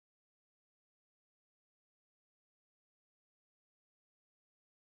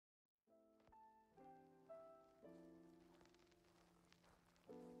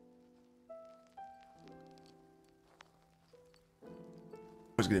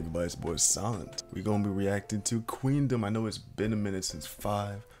What's good, everybody? It's boy Silent. We're gonna be reacting to Queendom. I know it's been a minute since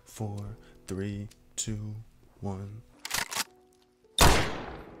 5, 4, 3, 2, 1.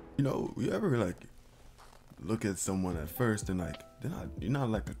 You know, you ever like look at someone at first and like you're not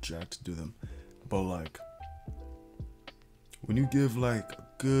like attracted to them, but like when you give like a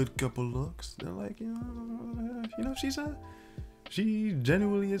good couple looks, they're like, you know, she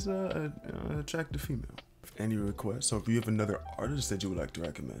genuinely is a attractive female. Any requests, or if you have another artist that you would like to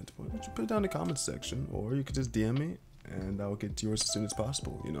recommend, why don't you put it down in the comments section, or you could just DM me and I'll get to yours as soon as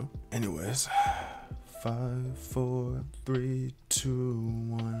possible, you know? Anyways, 5, 4, 3, 2,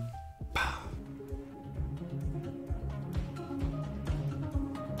 1. Pow.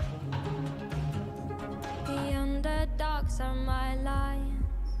 The underdogs are my lions,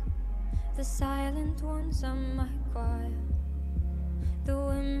 the silent ones are my choir. The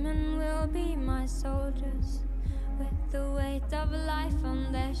women will be my soldiers, with the weight of life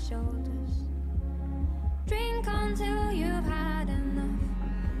on their shoulders. Drink until you've had enough.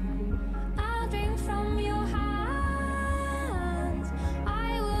 I'll drink from your hands.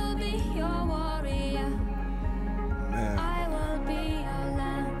 I will be your warrior. Man, I will be your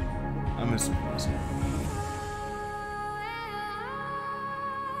lamb. I miss you.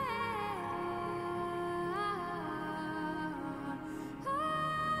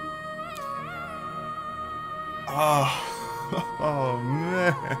 Oh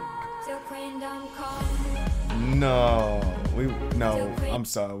man. No, I'm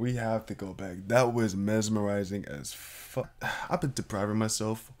sorry, we have to go back. That was mesmerizing as fuck. I've been depriving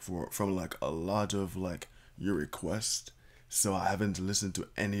myself from like a lot of like your requests, so I haven't listened to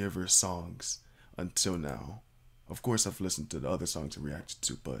any of her songs until now. Of course I've listened to the other songs and reacted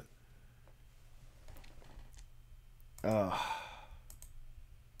to, but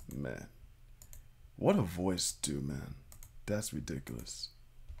man, what a voice too, man. That's ridiculous.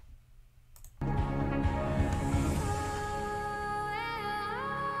 I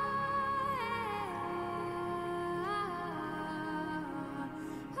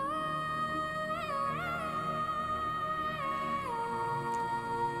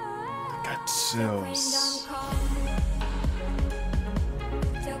got chills.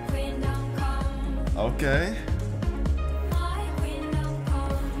 Okay.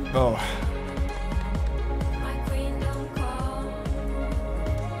 Oh.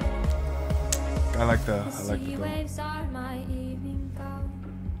 I like the waves are my evening gown,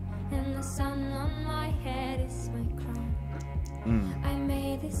 and the sun on my head is my crown. I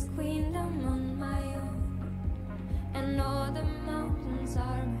made this queendom on my own, and all the mountains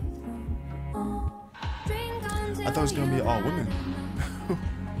are my throne. Drink until I thought it was gonna be all women.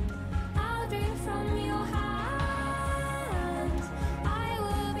 I'll drink from your hands. I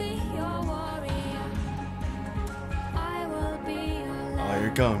will be your warrior. I will be your lamb. Oh, here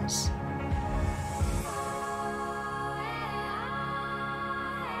it comes.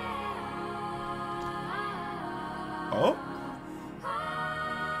 Oh.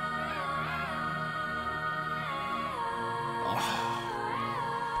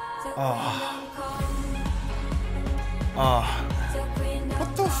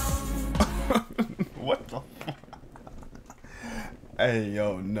 What the what the Hey,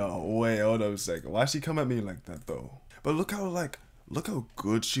 yo, no, wait, hold up a second. Why she come at me like that though? But look how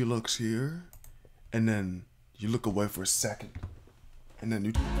good she looks here, and then you look away for a second, and then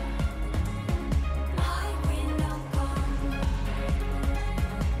you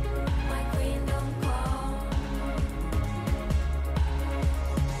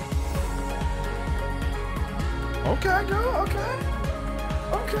okay, girl,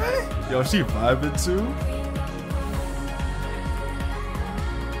 okay. Yo, she vibing too.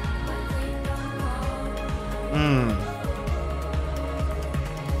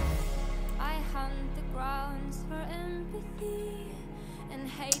 I hunt the grounds for empathy and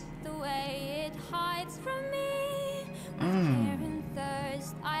hate the way it hides from me. With fear and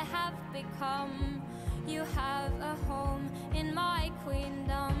thirst I have become. You have a home in my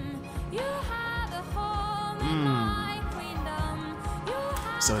queendom. You have a home in my queendom.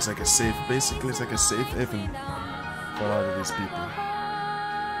 So it's like a safe, basically it's like a safe haven for a lot of these people.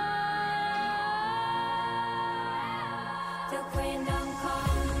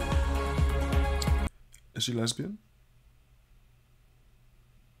 Is she lesbian?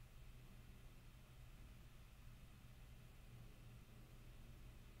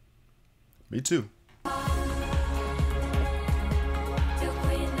 Me too.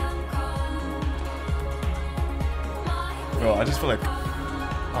 Bro, I just feel like I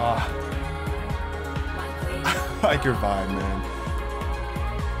like your vibe, man.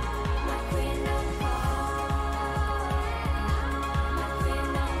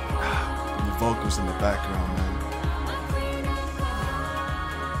 vocals in the background, man.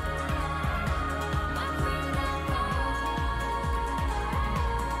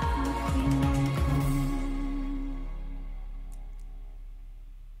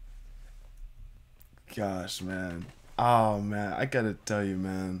 Gosh, man. Oh, man. I gotta tell you,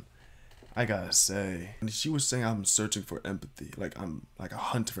 man. I gotta say. And she was saying I'm searching for empathy. Like, I'm like a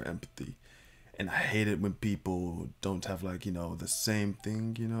hunt for empathy. And I hate it when people don't have, like, you know, the same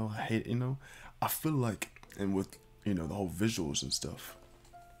thing, you know. I hate, you know. I feel like, and with, you know, the whole visuals and stuff.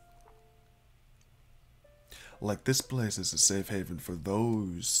 Like, this place is a safe haven for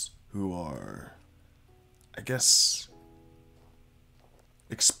those who are, I guess,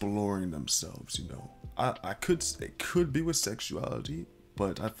 exploring themselves, you know. It could be with sexuality,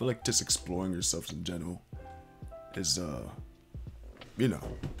 but I feel like just exploring yourselves in general is, you know,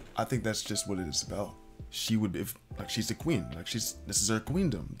 I think that's just what it is about. She would, if like she's a queen, like this is her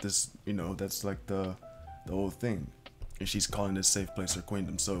queendom. This, you know, that's like the whole thing, and she's calling this safe place her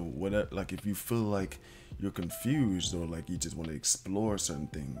queendom. So whatever, like if you feel like you're confused or like you just want to explore certain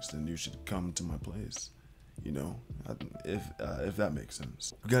things, then you should come to my place. You know, if that makes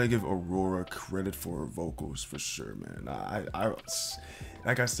sense. We gotta give Aurora credit for her vocals for sure, man. I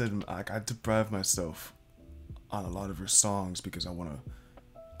like I said, I deprive myself on a lot of her songs because I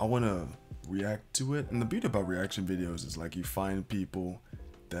wanna react to it. And the beauty about reaction videos is like you find people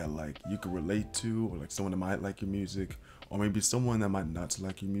that like you can relate to, or like someone that might like your music, or maybe someone that might not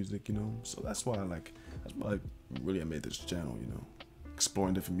like your music, you know. So that's why I made this channel, you know,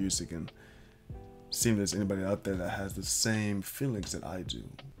 exploring different music and seeing if there's anybody out there that has the same feelings that I do.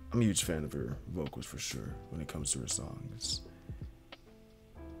 I'm a huge fan of her vocals for sure when it comes to her songs.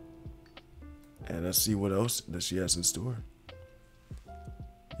 And let's see what else that she has in store.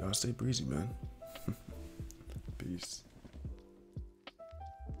 Y'all stay breezy, man. Peace.